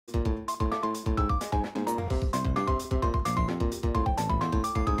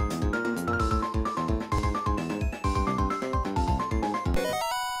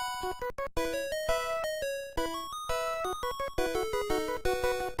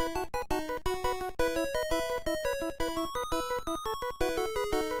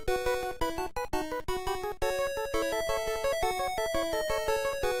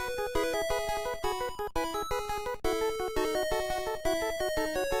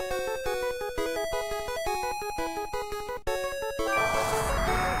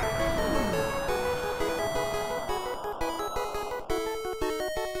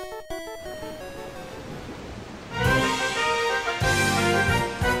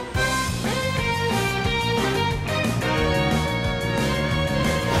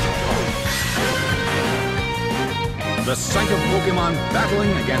The sight of Pokémon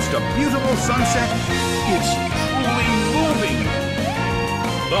battling against a beautiful sunset, it's truly moving.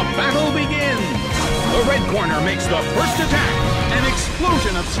 The battle begins. The red corner makes the first attack. An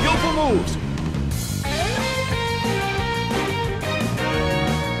explosion of skillful moves.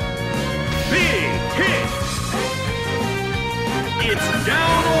 Big hit. It's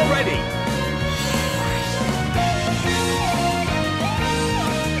down already.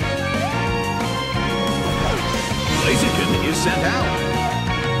 Blaziken is sent out.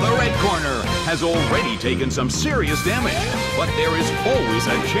 The red corner has already taken some serious damage, but there is always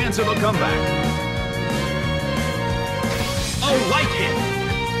a chance of a comeback. A light hit.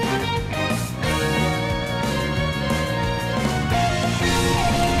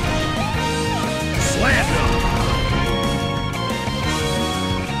 Slammed him.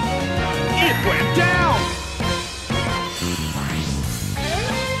 It went down.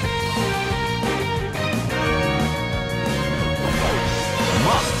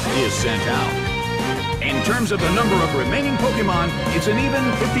 Is sent out. In terms of the number of remaining Pokémon, it's an even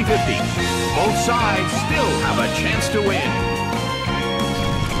 50-50. Both sides still have a chance to win.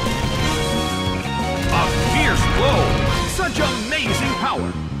 A fierce blow! Such amazing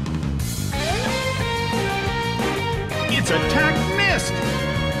power! Its attack missed!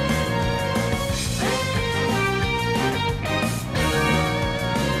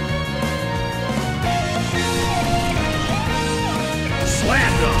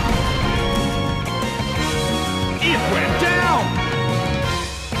 Slammed him! It went down!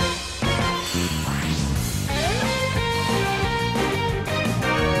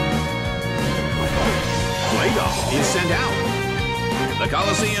 Claydol is sent out. The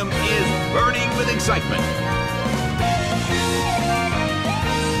Coliseum is burning with excitement.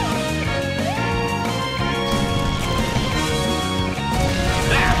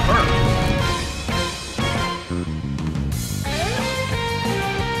 That hurt!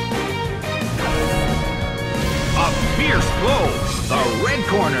 Fierce blow! The red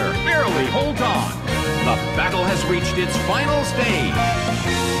corner barely holds on. The battle has reached its final stage.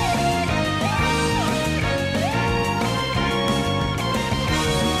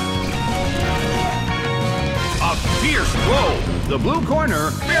 A fierce blow! The blue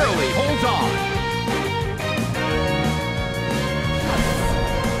corner barely holds on.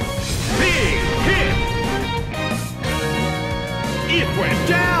 Big hit! It went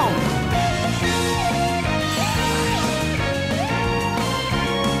down!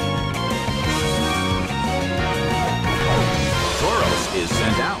 Tauros is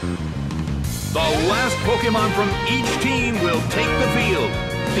sent out. The last Pokémon from each team will take the field.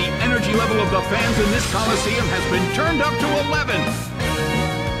 The energy level of the fans in this Coliseum has been turned up to 11.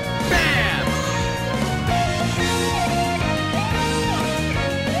 Bam!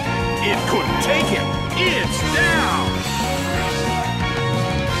 It couldn't take him. It's down.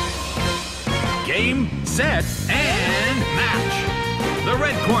 Game, set, and match. The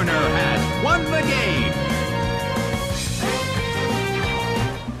red corner has won the game.